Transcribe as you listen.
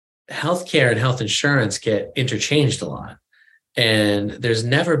healthcare and health insurance get interchanged a lot. And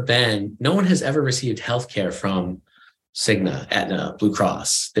no one has ever received healthcare from Cigna, Aetna, Blue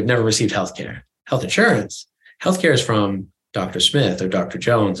Cross. They've never received healthcare. Health insurance, healthcare is from Dr. Smith or Dr.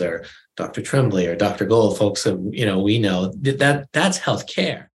 Jones or Dr. Tremblay or Dr. Gold, folks that we know that's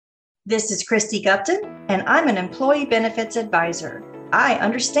healthcare. This is Christy Gupton, and I'm an employee benefits advisor. I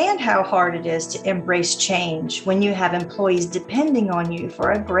understand how hard it is to embrace change when you have employees depending on you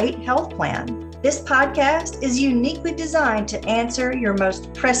for a great health plan. This podcast is uniquely designed to answer your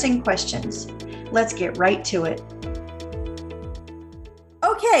most pressing questions. Let's get right to it.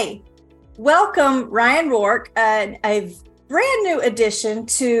 Okay, welcome Ryan Rourke, a brand new addition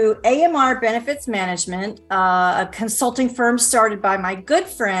to AMR Benefits Management, a consulting firm started by my good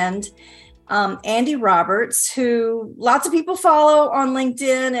friend, Andy Roberts, who lots of people follow on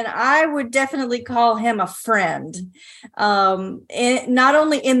LinkedIn, and I would definitely call him a friend. Not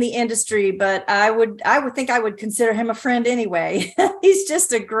only in the industry, but I would think I would consider him a friend anyway. He's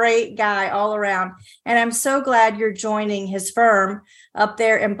just a great guy all around, and I'm so glad you're joining his firm up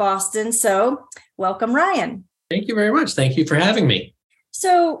there in Boston. So welcome, Ryan. Thank you very much. Thank you for having me.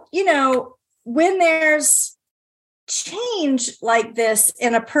 So, when there's change like this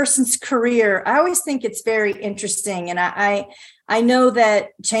in a person's career, I always think it's very interesting. And I know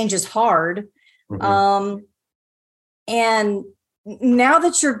that change is hard. Mm-hmm. And now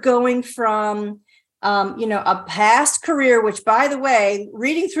that you're going from, a past career, which, by the way,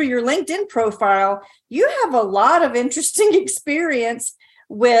 reading through your LinkedIn profile, you have a lot of interesting experience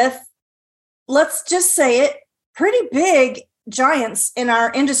with, let's just say it, pretty big giants in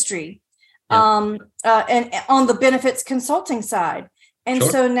our industry. And on the benefits consulting side. And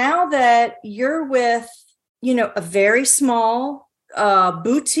Sure. So now that you're with, a very small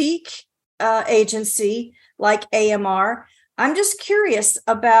boutique agency like AMR, I'm just curious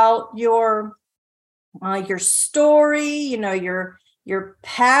about your story, your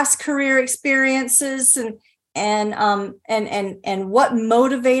past career experiences and what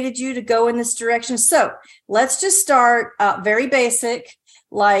motivated you to go in this direction. So let's just start very basic.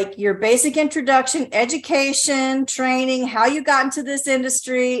 Like your basic introduction, education, training, how you got into this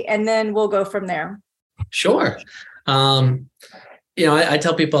industry, and then we'll go from there. Sure. I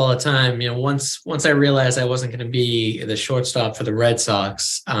tell people all the time, once I realized I wasn't going to be the shortstop for the Red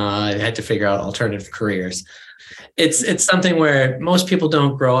Sox, I had to figure out alternative careers. It's something where most people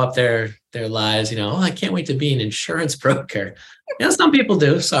don't grow up their lives, I can't wait to be an insurance broker. Some people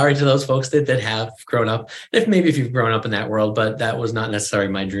do. Sorry to those folks that have grown up. If you've grown up in that world, but that was not necessarily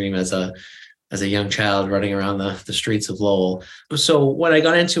my dream as a young child running around the streets of Lowell. So when I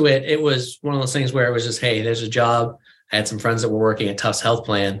got into it, it was one of those things where it was just, hey, there's a job. I had some friends that were working at Tufts Health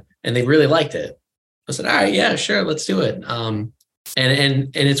Plan, and they really liked it. I said, all right, yeah, sure, let's do it.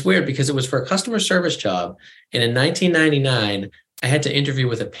 And it's weird because it was for a customer service job. And in 1999, I had to interview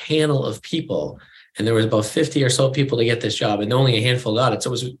with a panel of people. And there was about 50 or so people to get this job, and only a handful got it. So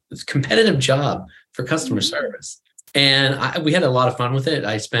it was a competitive job for customer service. And we had a lot of fun with it.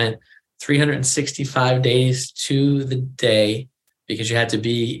 I spent 365 days to the day because you had to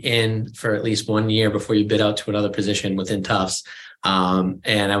be in for at least 1 year before you bid out to another position within Tufts.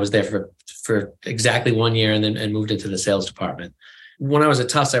 And I was there for exactly 1 year and moved into the sales department. When I was at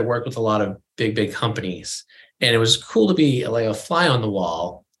Tufts, I worked with a lot of big companies. And it was cool to be like a fly on the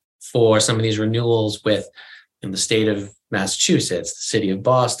wall for some of these renewals with the state of Massachusetts, the city of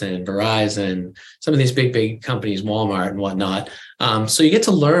Boston, Verizon, some of these big companies, Walmart and whatnot. So you get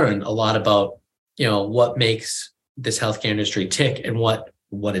to learn a lot about, what makes this healthcare industry tick and what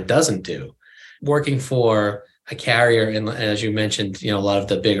it doesn't do. Working for a carrier, and as you mentioned, a lot of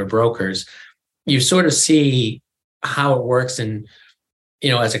the bigger brokers, you sort of see how it works. And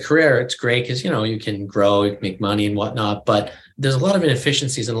as a career, it's great because, you can grow, you can make money and whatnot, but there's a lot of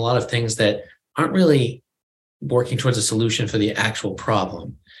inefficiencies and a lot of things that aren't really working towards a solution for the actual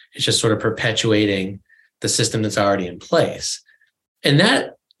problem. It's just sort of perpetuating the system that's already in place. And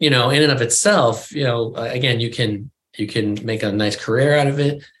that, in and of itself, again, you can make a nice career out of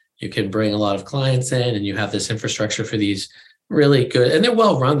it. You can bring a lot of clients in, and you have this infrastructure for these really good, and they're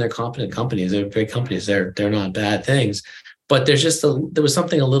well run, they're competent companies, they're big companies, they're not bad things. But there was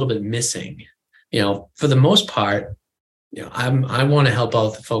something a little bit missing. For the most part, I want to help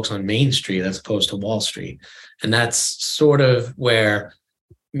out the folks on Main Street as opposed to Wall Street. And that's sort of where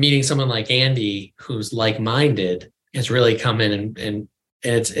meeting someone like Andy, who's like-minded, has really come in and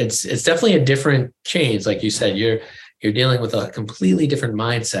it's definitely a different change. Like you said, you're dealing with a completely different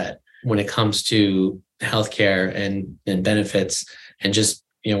mindset when it comes to healthcare and benefits and just,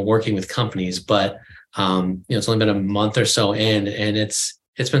 working with companies. But it's only been a month or so in, and it's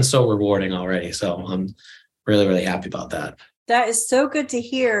it's been so rewarding already. So I'm really, really happy about that. That is so good to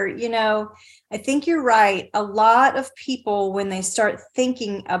hear. I think you're right. A lot of people, when they start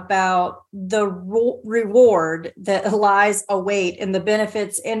thinking about the reward that lies await in the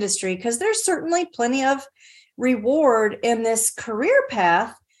benefits industry, because there's certainly plenty of reward in this career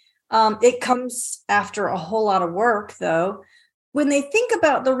path. It comes after a whole lot of work, though. When they think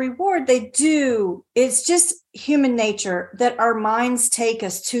about the reward, it's just human nature that our minds take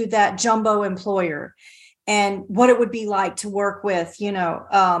us to that jumbo employer and what it would be like to work with,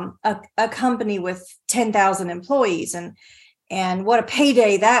 a company with 10,000 employees and what a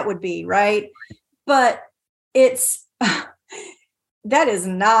payday that would be, right? But that is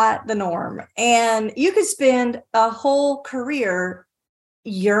not the norm. And you could spend a whole career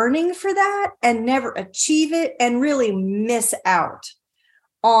yearning for that and never achieve it and really miss out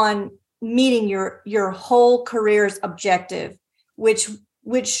on meeting your whole career's objective, which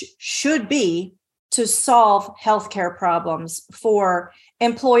should be to solve healthcare problems for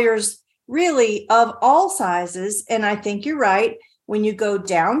employers really of all sizes. And I think you're right. When you go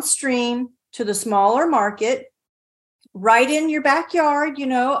downstream to the smaller market, right in your backyard,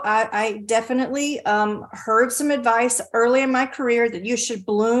 I definitely heard some advice early in my career that you should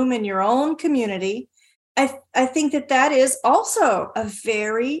bloom in your own community. I think that is also a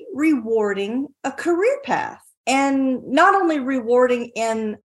very rewarding career path, and not only rewarding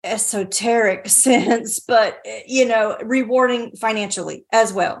in esoteric sense, but rewarding financially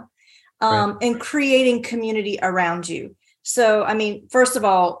as well, Right. and creating community around you. So, first of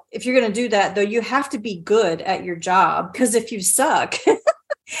all, if you're going to do that, though, you have to be good at your job, because if you suck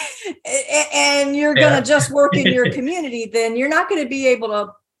and you're going to just work in your community, then you're not going to be able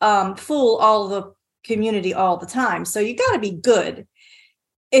to fool all the community all the time. So you got to be good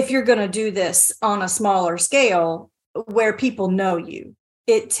if you're going to do this on a smaller scale where people know you.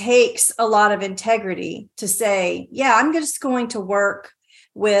 It takes a lot of integrity to say, yeah, I'm just going to work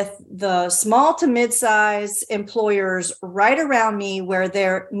with the small to mid-size employers right around me where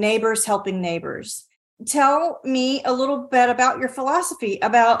they're neighbors helping neighbors. Tell me a little bit about your philosophy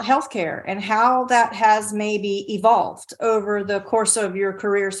about healthcare and how that has maybe evolved over the course of your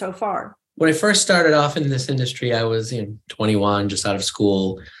career so far. When I first started off in this industry, I was 21, just out of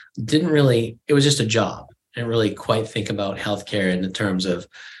school. It was just a job. I didn't really quite think about healthcare in the terms of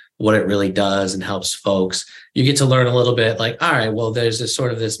what it really does and helps folks. You get to learn a little bit like, all right, well, there's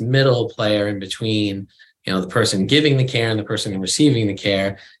this middle player in between, the person giving the care and the person receiving the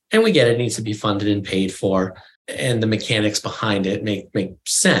care. And we get it needs to be funded and paid for, and the mechanics behind it make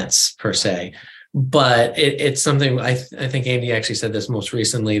sense per se. But it's something I think Andy actually said this most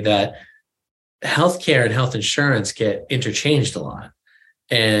recently, that healthcare and health insurance get interchanged a lot.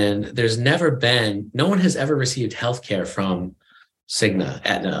 And no one has ever received healthcare from Cigna,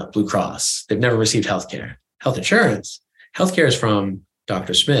 Aetna, Blue Cross. They've never received healthcare. Health insurance, healthcare is from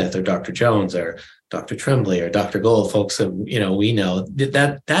Dr. Smith or Dr. Jones or Dr. Tremblay or Dr. Gold, folks that we know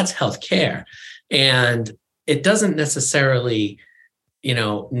that's healthcare. And it doesn't necessarily,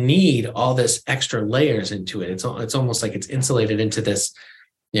 need all this extra layers into it. It's almost like it's insulated into this,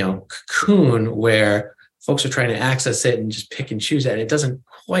 cocoon where folks are trying to access it and just pick and choose it. It doesn't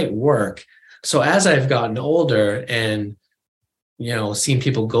quite work. So as I've gotten older and seen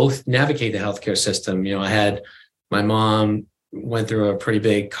people navigate the healthcare system. I had my mom went through a pretty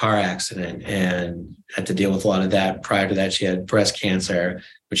big car accident and had to deal with a lot of that. Prior to that, she had breast cancer,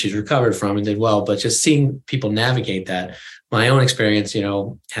 which she's recovered from and did well. But just seeing people navigate that, my own experience,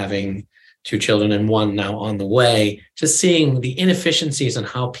 having 2 children and 1 now on the way, just seeing the inefficiencies and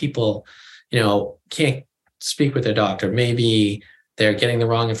how people, can't speak with their doctor. Maybe they're getting the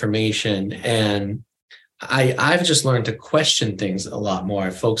wrong information. And I've just learned to question things a lot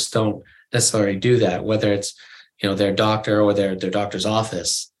more. Folks don't necessarily do that, whether it's, their doctor or their doctor's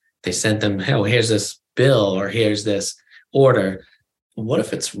office. They sent them, hey, here's this bill or here's this order. What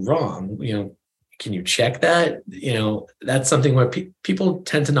if it's wrong? Can you check that? That's something where people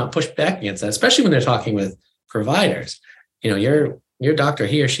tend to not push back against that, especially when they're talking with providers. Your doctor,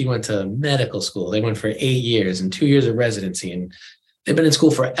 he or she went to medical school. They went for 8 years and 2 years of residency, and they've been in school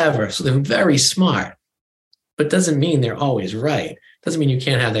forever. So they're very smart. But doesn't mean they're always right. Doesn't mean you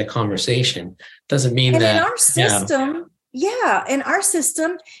can't have that conversation. Doesn't mean and that in our system, in our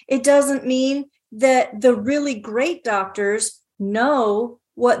system, it doesn't mean that the really great doctors know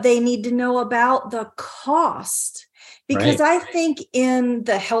what they need to know about the cost. Because right. I think in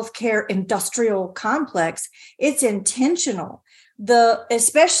the healthcare industrial complex, it's intentional.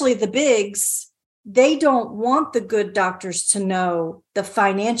 Especially the bigs, they don't want the good doctors to know the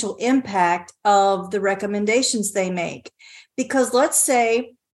financial impact of the recommendations they make, Because let's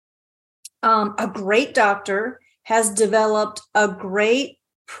say a great doctor has developed a great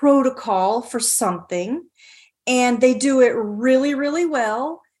protocol for something, and they do it really, really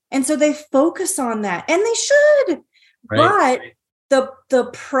well. And so they focus on that, and they should. Right. But the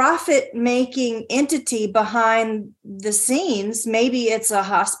profit-making entity behind the scenes, maybe it's a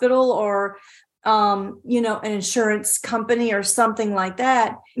hospital or an insurance company or something like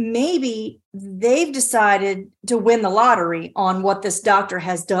that. Maybe they've decided to win the lottery on what this doctor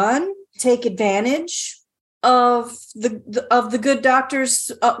has done, take advantage of the good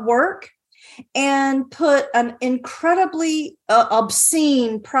doctor's work, and put an incredibly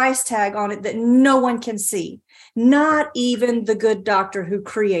obscene price tag on it that no one can see, not even the good doctor who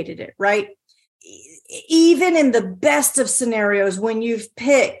created it, right? Even in the best of scenarios, when you've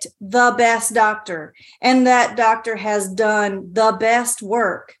picked the best doctor and that doctor has done the best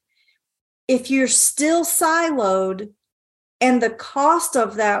work, if you're still siloed and the cost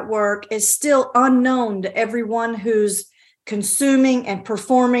of that work is still unknown to everyone who's consuming and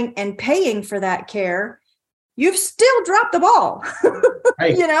performing and paying for that care, you've still dropped the ball.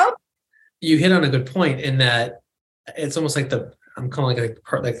 Right. You hit on a good point in that it's almost like I'm calling it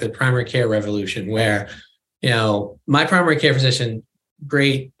like the primary care revolution, where, my primary care physician,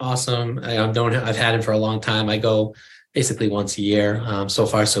 great, awesome. I've had him for a long time. I go basically once a year. So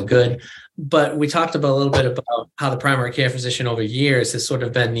far, so good. But we talked about a little bit about how the primary care physician over years has sort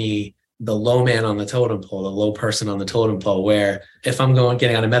of been the low man on the totem pole, the low person on the totem pole, where if I'm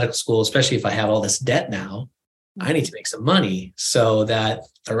getting out of medical school, especially if I have all this debt now, I need to make some money. So that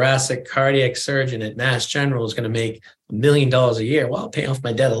thoracic cardiac surgeon at Mass General is going to make $1 million a year. Well, I'll pay off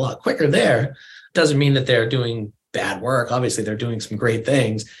my debt a lot quicker there. Doesn't mean that they're doing bad work. Obviously, they're doing some great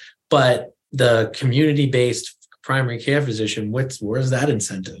things, but the community-based primary care physician, where's that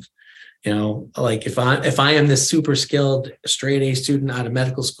incentive? Like if I am this super skilled straight A student out of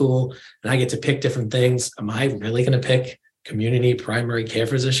medical school and I get to pick different things, am I really going to pick community primary care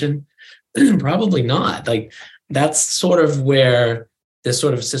physician? Probably not. Like, that's sort of where this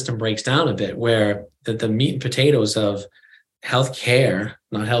sort of system breaks down a bit, where the meat and potatoes of healthcare,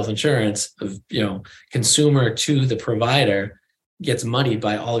 not health insurance, of consumer to the provider gets muddied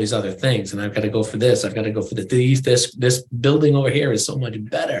by all these other things. And I've got to go for this. I've got to go for this building over here is so much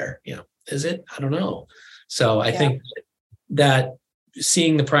better. Is it? I don't know. So I think that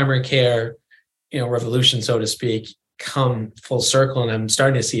seeing the primary care, revolution, so to speak, come full circle, and I'm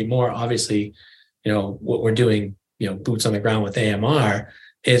starting to see it more, obviously, what we're doing, boots on the ground with AMR,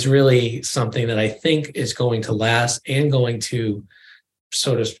 is really something that I think is going to last and going to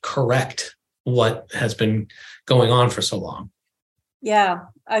sort of correct what has been going on for so long. Yeah,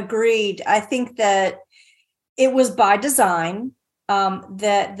 agreed. I think that it was by design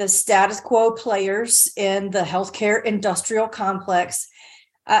that the status quo players in the healthcare industrial complex,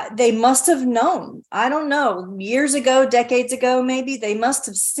 they must have known, I don't know, years ago, decades ago, maybe, they must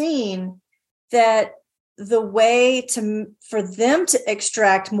have seen that the way for them to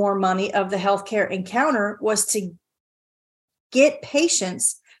extract more money of the healthcare encounter was to get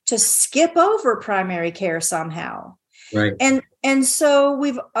patients to skip over primary care somehow. Right. And so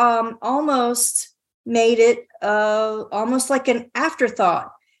we've almost made it almost like an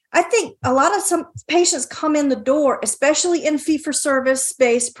afterthought. I think a lot of some patients come in the door, especially in fee-for-service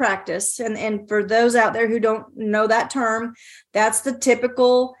based practice. And for those out there who don't know that term, that's the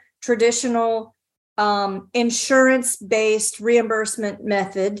typical traditional insurance-based reimbursement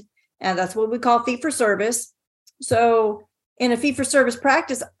method. And that's what we call fee-for-service. So in a fee-for-service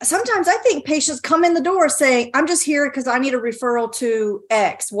practice, sometimes I think patients come in the door saying, I'm just here because I need a referral to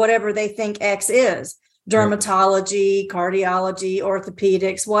X, whatever they think X is. Dermatology, cardiology,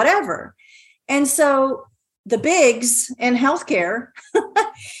 orthopedics, whatever. And so the bigs in healthcare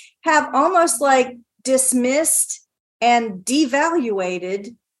have almost like dismissed and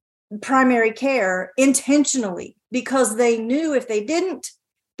devaluated primary care intentionally, because they knew if they didn't,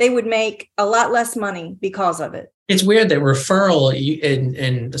 they would make a lot less money because of it. It's weird that referral,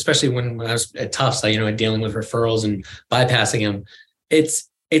 and especially when I was at Tufts, dealing with referrals and bypassing them, it's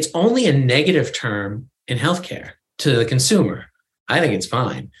only a negative term in healthcare to the consumer. I think it's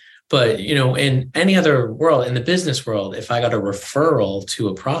fine. But, in any other world, in the business world, if I got a referral to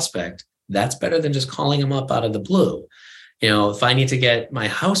a prospect, that's better than just calling them up out of the blue. If I need to get my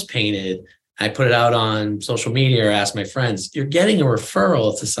house painted, I put it out on social media or ask my friends. You're getting a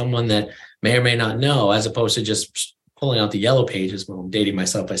referral to someone that may or may not know, as opposed to just pulling out the yellow pages. Well, I'm dating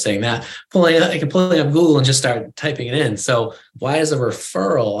myself by saying that. I can pull up Google and just start typing it in. So why is a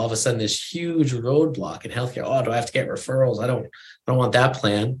referral all of a sudden this huge roadblock in healthcare? Oh, do I have to get referrals? I don't want that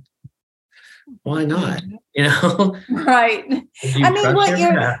plan. Why not? You know, Right. you I mean, trust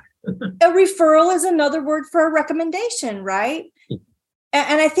your rep. a referral is another word for a recommendation, right?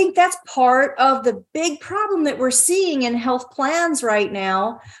 And I think that's part of the big problem that we're seeing in health plans right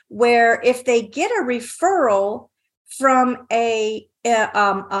now, where if they get a referral from a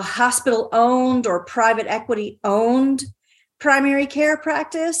hospital owned or private equity owned primary care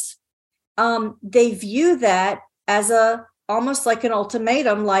practice, they view that as almost like an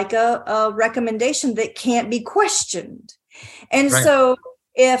ultimatum, like a recommendation that can't be questioned. And Right. so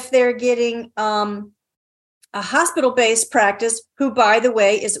if they're getting a hospital-based practice, who, by the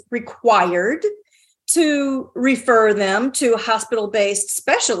way, is required to refer them to a hospital-based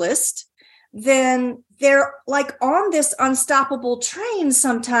specialist, then they're like on this unstoppable train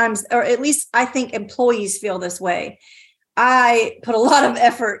sometimes, or at least I think employees feel this way. I put a lot of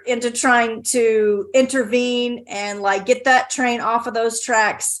effort into trying to intervene and like get that train off of those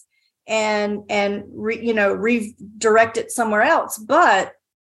tracks and redirect it somewhere else, but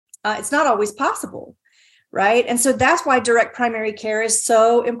it's not always possible. Right. And so that's why direct primary care is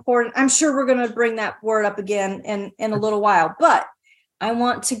so important. I'm sure we're going to bring that word up again in a little while, but I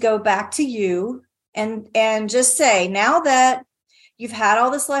want to go back to you and just say, now that you've had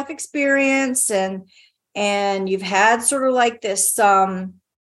all this life experience and you've had sort of like this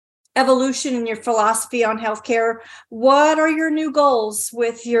evolution in your philosophy on healthcare, what are your new goals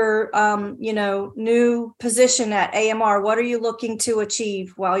with your new position at AMR? What are you looking to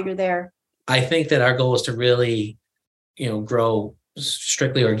achieve while you're there? I think that our goal is to really, grow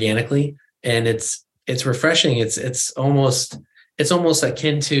strictly organically, and it's refreshing. It's almost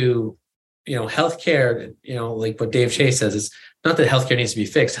akin to, healthcare. Like what Dave Chase says, it's not that healthcare needs to be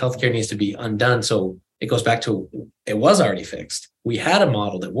fixed. Healthcare needs to be undone. So it goes back to, it was already fixed. We had a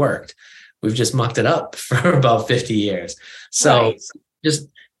model that worked. We've just mucked it up for about 50 years. So right. Just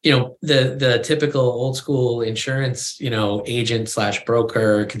the typical old school insurance, agent /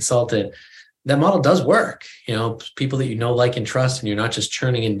 broker consultant. That model does work, people that like and trust, and you're not just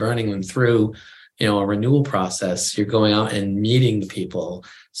churning and burning them through, a renewal process. You're going out and meeting the people,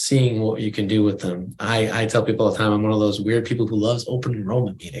 seeing what you can do with them. I tell people all the time, I'm one of those weird people who loves open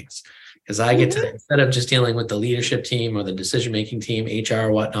enrollment meetings, because I get to, instead of just dealing with the leadership team or the decision-making team, HR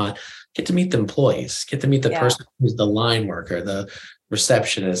or whatnot, get to meet the employees, get to meet the person who's the line worker, the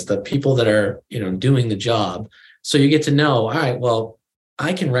receptionist, the people that are, doing the job. So you get to know, all right, well,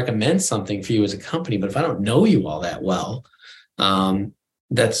 I can recommend something for you as a company, but if I don't know you all that well,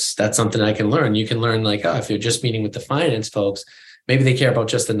 that's something I can learn. You can learn, like, if you're just meeting with the finance folks, maybe they care about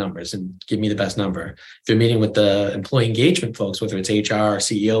just the numbers and give me the best number. If you're meeting with the employee engagement folks, whether it's HR or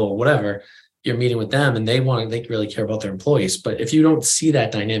CEO or whatever, you're meeting with them and they really care about their employees. But if you don't see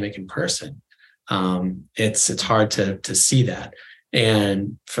that dynamic in person, it's hard to see that.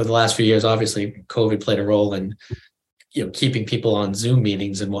 And for the last few years, obviously, COVID played a role in keeping people on Zoom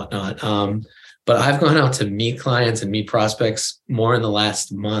meetings and whatnot. But I've gone out to meet clients and meet prospects more in the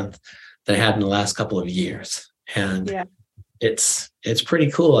last month than I had in the last couple of years. And it's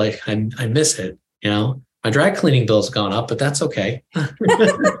pretty cool. I miss it. My dry cleaning bill's gone up, but that's okay.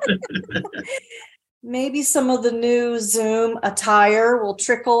 Maybe some of the new Zoom attire will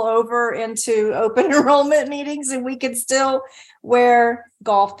trickle over into open enrollment meetings, and we can still wear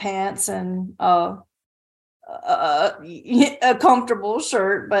golf pants and a comfortable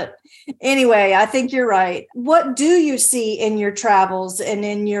shirt. But anyway, I think you're right. What do you see in your travels and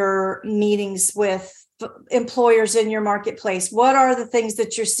in your meetings with employers in your marketplace? What are the things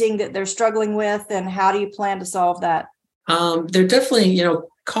that you're seeing that they're struggling with, and how do you plan to solve that? They're definitely,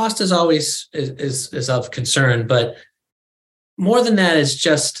 cost is always is of concern, but more than that is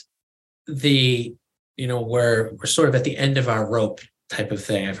just the, we're sort of at the end of our rope type of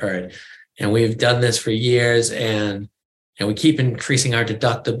thing, I've heard. And we've done this for years, and we keep increasing our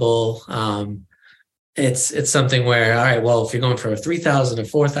deductible. It's something where, all right, well, if you're going for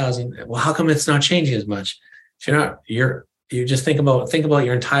 $3,000 or $4,000, well, how come it's not changing as much? If you just think about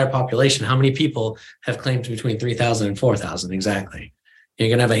your entire population. How many people have claims between $3,000 and $4,000 exactly? You're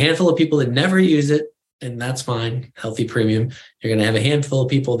going to have a handful of people that never use it, and that's fine, healthy premium. You're going to have a handful of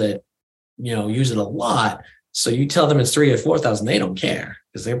people that use it a lot. So you tell them it's $3,000 or $4,000, they don't care,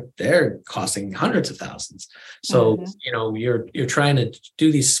 because they're costing hundreds of thousands. So you're trying to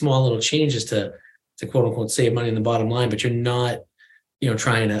do these small little changes to quote unquote save money in the bottom line, but you're not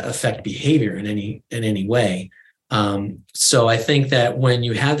trying to affect behavior in any way. So I think that when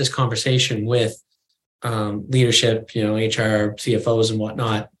you have this conversation with leadership, HR, CFOs and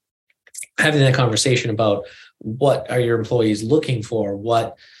whatnot, having that conversation about what are your employees looking for,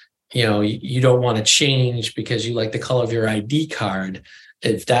 what you don't want to change because you like the color of your ID card.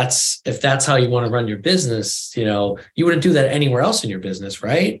 if that's how you want to run your business, you wouldn't do that anywhere else in your business,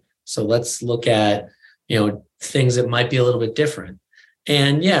 right? So let's look at, things that might be a little bit different.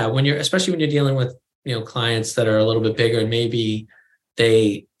 And yeah, especially when you're dealing with, clients that are a little bit bigger, and maybe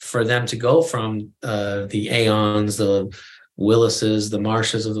for them to go from the Aons, the Willis's, the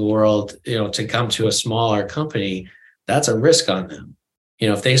Marshes of the world, to come to a smaller company, that's a risk on them.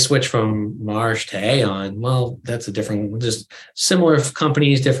 If they switch from Marsh to Aon, well, that's just similar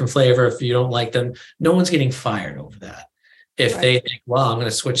companies, different flavor. If you don't like them, no one's getting fired over that. If They think, well, I'm going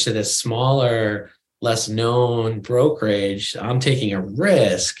to switch to this smaller, less known brokerage, I'm taking a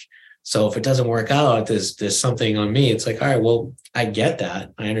risk. So if it doesn't work out, there's something on me. It's like, all right, well, I get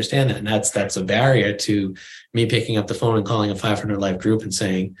that. I understand that. And that's a barrier to me picking up the phone and calling a 500 life group and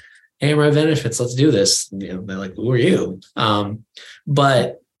saying, hey, my benefits, let's do this. They're like, who are you?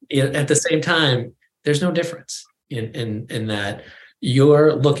 But at the same time, there's no difference in that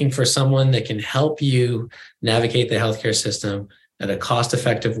you're looking for someone that can help you navigate the healthcare system in a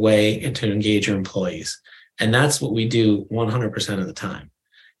cost-effective way and to engage your employees. And that's what we do 100% of the time.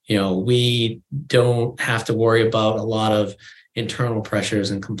 We don't have to worry about a lot of internal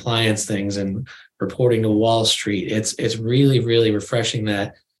pressures and compliance things and reporting to Wall Street. It's really, really refreshing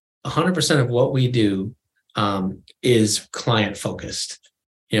that 100% of what we do is client focused.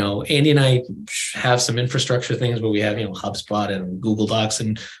 Andy and I have some infrastructure things where we have, HubSpot and Google Docs,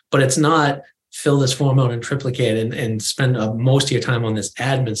 but it's not fill this form out in triplicate and spend most of your time on this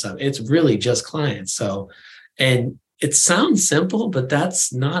admin stuff. It's really just clients. So, and it sounds simple, but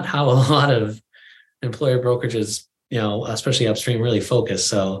that's not how a lot of employer brokerages, especially upstream, really focus.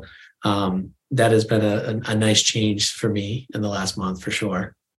 So that has been a nice change for me in the last month for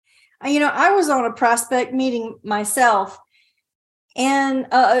sure. I was on a prospect meeting myself and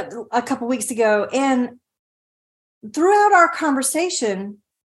a couple weeks ago, and throughout our conversation,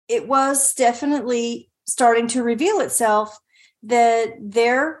 it was definitely starting to reveal itself that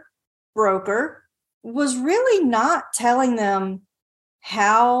their broker was really not telling them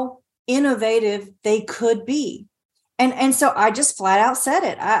how innovative they could be. And so I just flat out said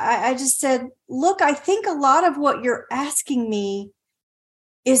it. I just said, look, I think a lot of what you're asking me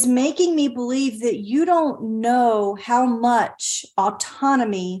is making me believe that you don't know how much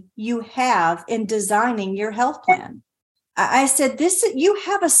autonomy you have in designing your health plan. I said, you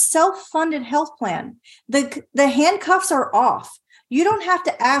have a self-funded health plan. The handcuffs are off. You don't have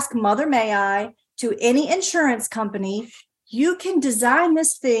to ask Mother May I to any insurance company. You can design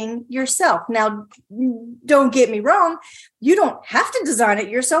this thing yourself. Now, don't get me wrong. You don't have to design it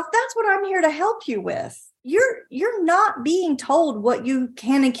yourself. That's what I'm here to help you with. You're not being told what you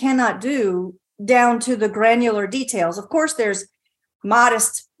can and cannot do down to the granular details. Of course, there's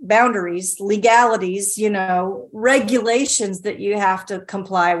modest boundaries, legalities, regulations that you have to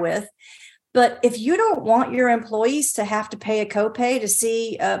comply with. But if you don't want your employees to have to pay a copay to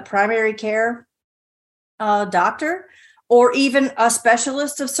see a primary care doctor, or even a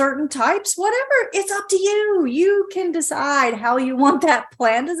specialist of certain types, whatever, it's up to you. You can decide how you want that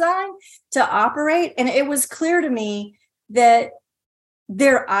plan design to operate. And it was clear to me that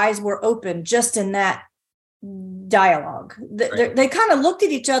their eyes were open just in that dialogue. Right. They kind of looked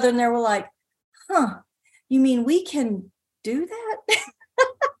at each other and they were like, you mean we can do that?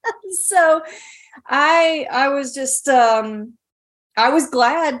 So I was just, I was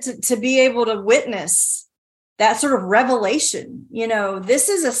glad to be able to witness that sort of revelation. This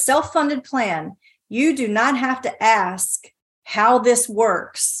is a self-funded plan. You do not have to ask how this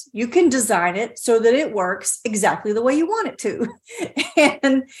works. You can design it so that it works exactly the way you want it to.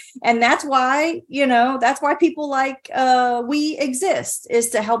 And that's why, that's why people like we exist, is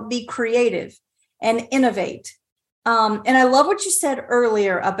to help be creative and innovate. And I love what you said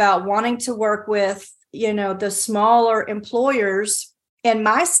earlier about wanting to work with, the smaller employers in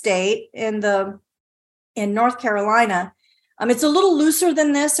my state, in North Carolina. It's a little looser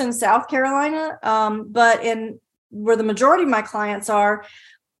than this in South Carolina, but where the majority of my clients are,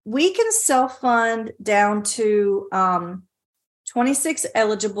 we can self-fund down to 26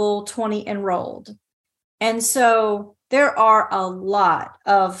 eligible, 20 enrolled. And so there are a lot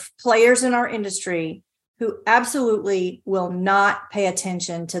of players in our industry who absolutely will not pay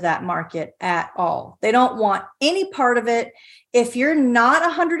attention to that market at all. They don't want any part of it. If you're not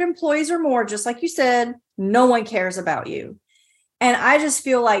 100 employees or more, just like you said, no one cares about you. And I just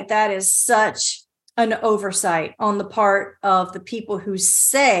feel like that is such an oversight on the part of the people who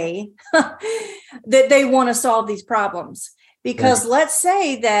say that they want to solve these problems. Because let's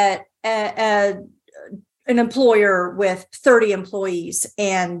say that an employer with 30 employees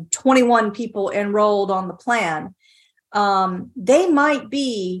and 21 people enrolled on the plan, they might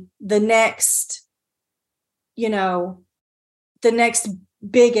be the next, the next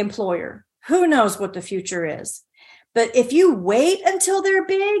big employer. Who knows what the future is? But if you wait until they're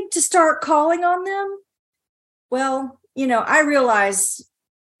big to start calling on them, well, I realize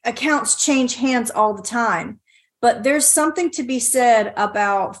accounts change hands all the time, but there's something to be said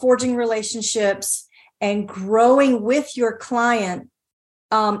about forging relationships and growing with your client,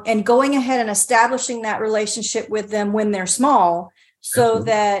 and going ahead and establishing that relationship with them when they're small, so Absolutely.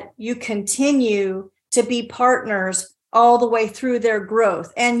 that you continue to be partners all the way through their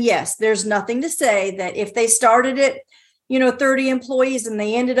growth. And yes, there's nothing to say that if they started it, 30 employees and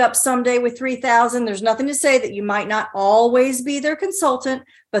they ended up someday with 3,000, there's nothing to say that you might not always be their consultant,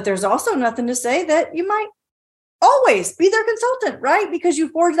 but there's also nothing to say that you might always be their consultant, right? Because you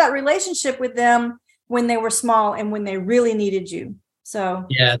forged that relationship with them when they were small and when they really needed you. So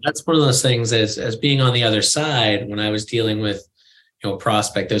Yeah, that's one of those things as being on the other side when I was dealing with,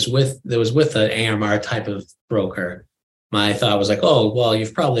 prospect that was with an AMR type of broker. My thought was like, oh, well,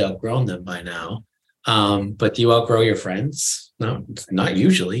 you've probably outgrown them by now. But do you outgrow your friends? No, not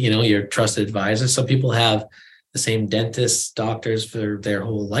usually. Your trusted advisors. Some people have the same dentists, doctors for their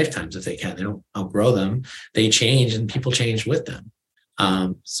whole lifetimes if they can. They don't outgrow them. They change and people change with them.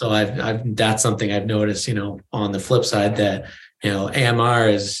 So I've that's something I've noticed, on the flip side that, AMR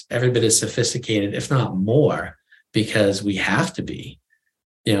is every bit as sophisticated, if not more, because we have to be.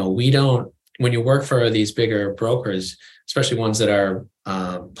 We don't, when you work for these bigger brokers, especially ones that are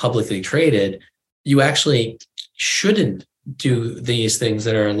publicly traded, you actually shouldn't do these things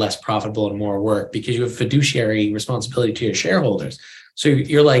that are less profitable and more work because you have fiduciary responsibility to your shareholders. So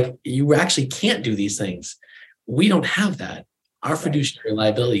you're like, you actually can't do these things. We don't have that. Our fiduciary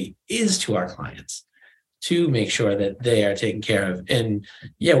liability is to our clients to make sure that they are taken care of. And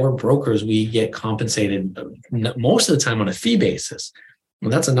yeah, we're brokers. We get compensated most of the time on a fee basis. Well,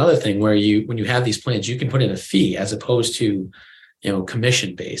 that's another thing where when you have these plans, you can put in a fee as opposed to,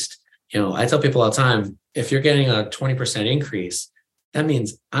 commission based. I tell people all the time, if you're getting a 20% increase, that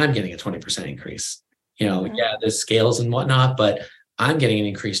means I'm getting a 20% increase. Yeah, there's scales and whatnot, but I'm getting an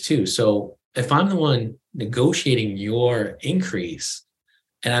increase too. So if I'm the one negotiating your increase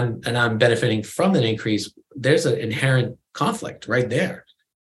and I'm benefiting from that increase, there's an inherent conflict right there.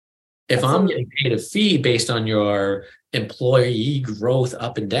 If absolutely. I'm getting paid a fee based on your employee growth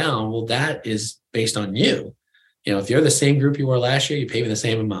up and down, well, that is based on you. If you're the same group you were last year, you pay me the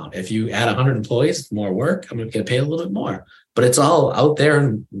same amount. If you add 100 employees, more work, I'm going to get paid a little bit more. But it's all out there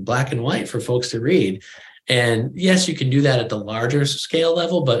in black and white for folks to read. And yes, you can do that at the larger scale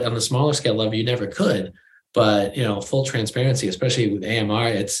level, but on the smaller scale level, you never could. But full transparency, especially with AMR,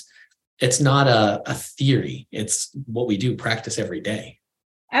 it's not a theory. It's what we do practice every day.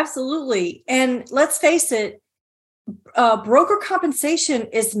 Absolutely. And let's face it, broker compensation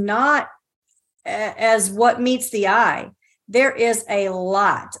is not as what meets the eye. There is a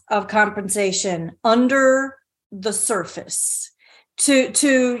lot of compensation under the surface to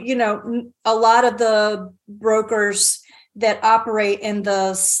a lot of the brokers that operate in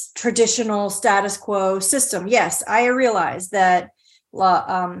the traditional status quo system. Yes, I realize that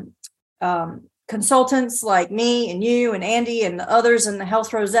consultants like me and you and Andy and the others in the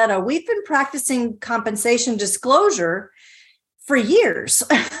Health Rosetta, we've been practicing compensation disclosure for years.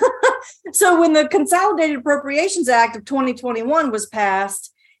 So when the Consolidated Appropriations Act of 2021 was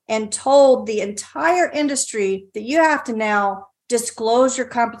passed and told the entire industry that you have to now disclose your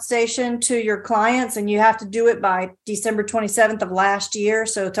compensation to your clients and you have to do it by December 27th of last year.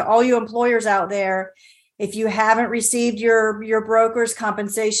 So to all you employers out there, if you haven't received your broker's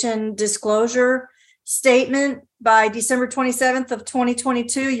compensation disclosure statement by December 27th of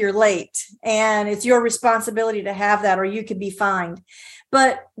 2022, you're late. And it's your responsibility to have that or you could be fined.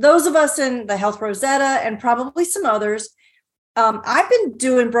 But those of us in the Health Rosetta and probably some others, I've been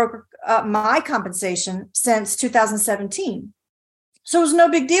doing broker my compensation since 2017. So it was no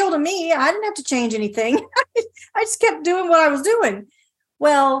big deal to me. I didn't have to change anything. I just kept doing what I was doing.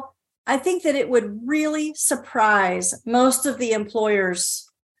 Well, I think that it would really surprise most of the employers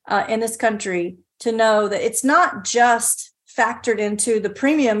in this country to know that it's not just factored into the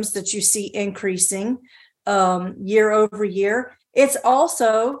premiums that you see increasing year over year. It's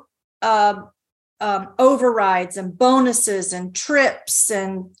also overrides and bonuses and trips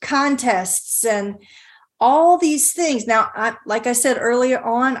and contests and all these things. Now, like I said earlier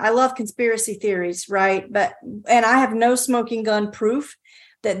on, I love conspiracy theories, right? And I have no smoking gun proof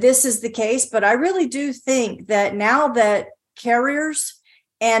that this is the case, but I really do think that now that carriers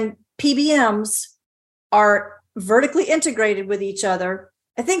and PBMs are vertically integrated with each other,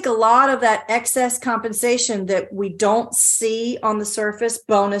 I think a lot of that excess compensation that we don't see on the surface,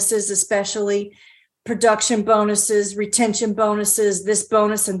 bonuses, especially production bonuses, retention bonuses, this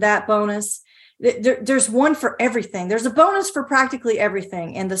bonus and that bonus. There's one for everything. There's a bonus for practically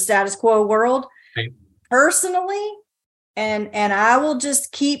everything in the status quo world. Right. Personally, and I will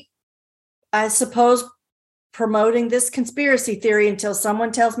just keep, I suppose, promoting this conspiracy theory until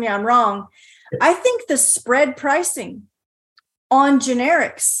someone tells me I'm wrong. I think the spread pricing on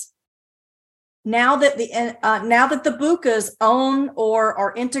generics, now that the BUCAs own or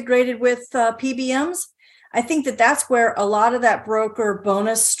are integrated with PBMs, I think that's where a lot of that broker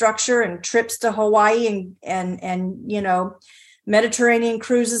bonus structure and trips to Hawaii and Mediterranean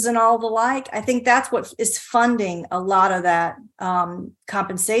cruises and all the like, I think that's what is funding a lot of that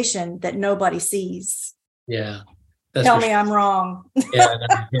compensation that nobody sees. Yeah. Tell me I'm wrong.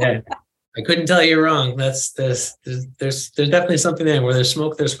 Yeah. I couldn't tell you wrong. There's definitely something there. Where there's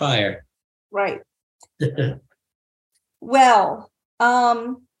smoke, there's fire. Right. Well,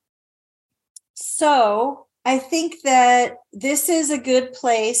 so I think that this is a good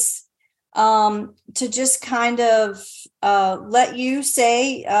place to just kind of let you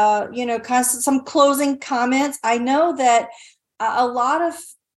say, kind of some closing comments. I know that a lot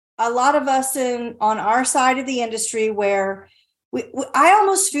of us on our side of the industry, where I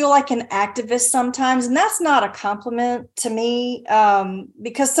almost feel like an activist sometimes, and that's not a compliment to me,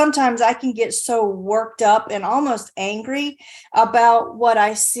 because sometimes I can get so worked up and almost angry about what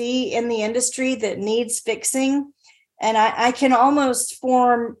I see in the industry that needs fixing. And I can almost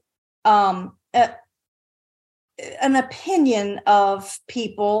form an opinion of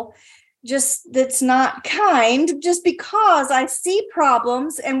people just that's not kind, just because I see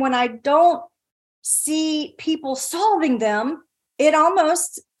problems, and when I don't see people solving them, it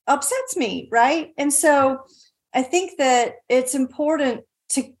almost upsets me, right? And so I think that it's important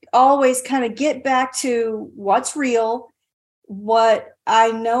to always kind of get back to what's real, what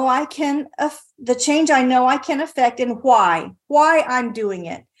I know I can, the change I know I can affect, and why I'm doing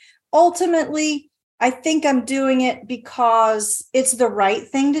it. Ultimately, I think I'm doing it because it's the right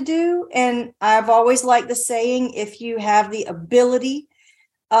thing to do. And I've always liked the saying, if you have the ability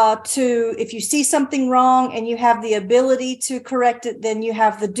if you see something wrong and you have the ability to correct it, then you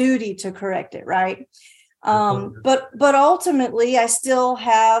have the duty to correct it, right? But ultimately, I still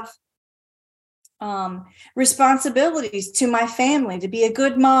have responsibilities to my family, to be a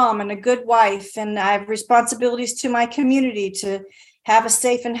good mom and a good wife, and I have responsibilities to my community to have a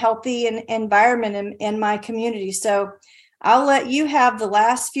safe and healthy environment in my community. So I'll let you have the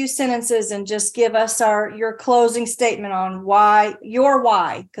last few sentences and just give us your closing statement on why,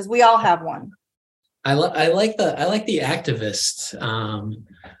 because we all have one. I like the activist,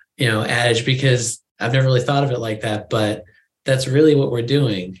 adage, because I've never really thought of it like that, but that's really what we're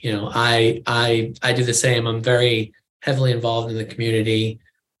doing. I do the same. I'm very heavily involved in the community.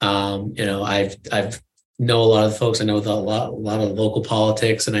 I've know a lot of the folks. I know a lot of local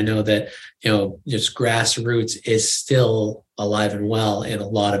politics, and I know that just grassroots is still alive and well in a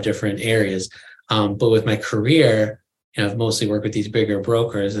lot of different areas. But with my career, I've mostly worked with these bigger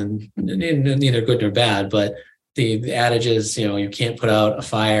brokers, and neither good nor bad. But the adage is, you can't put out a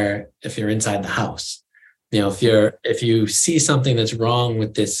fire if you're inside the house. If you see something that's wrong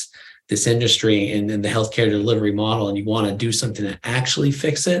with this industry and the healthcare delivery model, and you want to do something to actually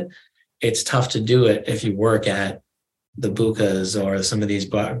fix it, it's tough to do it if you work at the BUCAs or some of these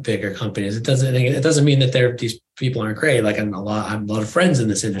bigger companies. It doesn't mean that these people aren't great. Like I have a lot of friends in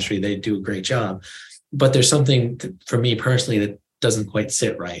this industry. They do a great job, but there's something for me personally that doesn't quite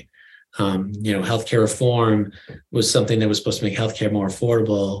sit right. Healthcare reform was something that was supposed to make healthcare more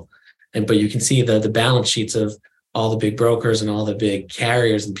affordable. But you can see the balance sheets of all the big brokers and all the big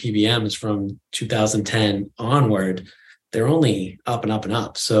carriers and PBMs from 2010 onward. They're only up and up and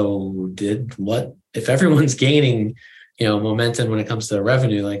up. So if everyone's gaining, momentum when it comes to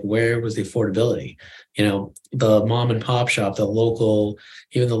revenue, like where was the affordability? The mom and pop shop,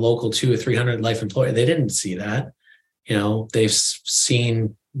 even the local 200 or 300 life employer, they didn't see that. They've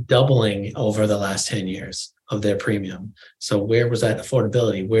seen doubling over the last 10 years of their premium. So where was that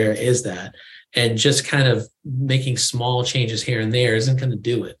affordability? Where is that? And just kind of making small changes here and there isn't going to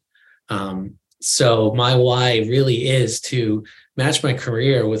do it. So my why really is to match my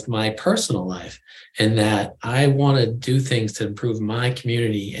career with my personal life, and that I want to do things to improve my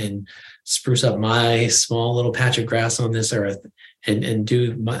community and spruce up my small little patch of grass on this earth, and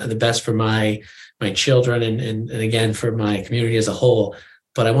do the best for my children and again for my community as a whole.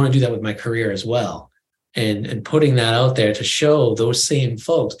 But I want to do that with my career as well. and putting that out there to show those same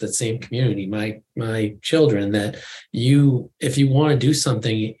folks, that same community, my children, that if you want to do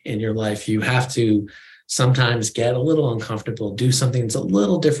something in your life, you have to sometimes get a little uncomfortable, do something that's a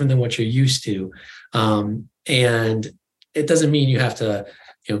little different than what you're used to. And it doesn't mean you have to,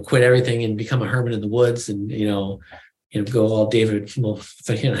 quit everything and become a hermit in the woods and, go all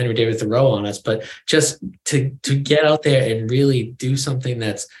Henry David Thoreau on us, but just to get out there and really do something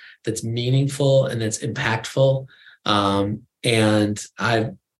that's meaningful and that's impactful. And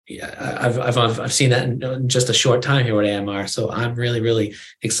I've seen that in just a short time here at AMR. So I'm really, really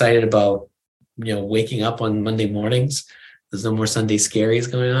excited about, waking up on Monday mornings. There's no more Sunday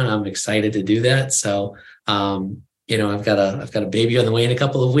scaries going on. I'm excited to do that. So, I've got a baby on the way in a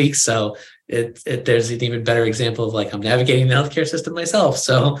couple of weeks. So there's an even better example of like, I'm navigating the healthcare system myself.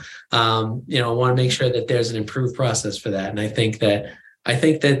 So, I want to make sure that there's an improved process for that. And I think that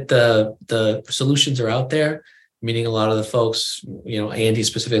the solutions are out there, meaning a lot of the folks, Andy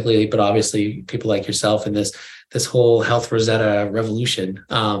specifically, but obviously people like yourself in this whole Health Rosetta revolution.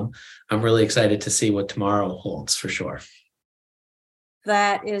 I'm really excited to see what tomorrow holds for sure.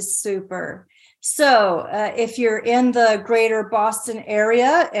 That is super. So if you're in the greater Boston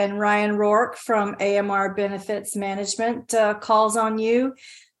area and Ryan Rourke from AMR Benefits Management calls on you,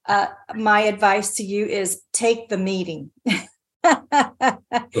 my advice to you is take the meeting.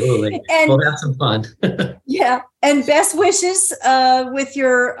 Absolutely. And we'll have some fun. Yeah. And best wishes with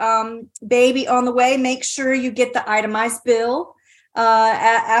your baby on the way. Make sure you get the itemized bill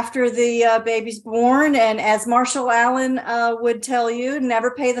after the baby's born. And as Marshall Allen would tell you, never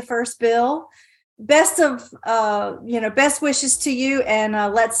pay the first bill. Best wishes to you, and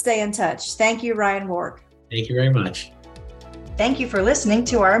let's stay in touch. Thank you, Ryan Rourke. Thank you very much. Thank you for listening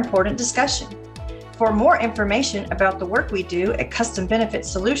to our important discussion. For more information about the work we do at Custom Benefit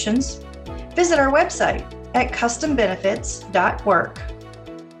Solutions, visit our website at custombenefits.work.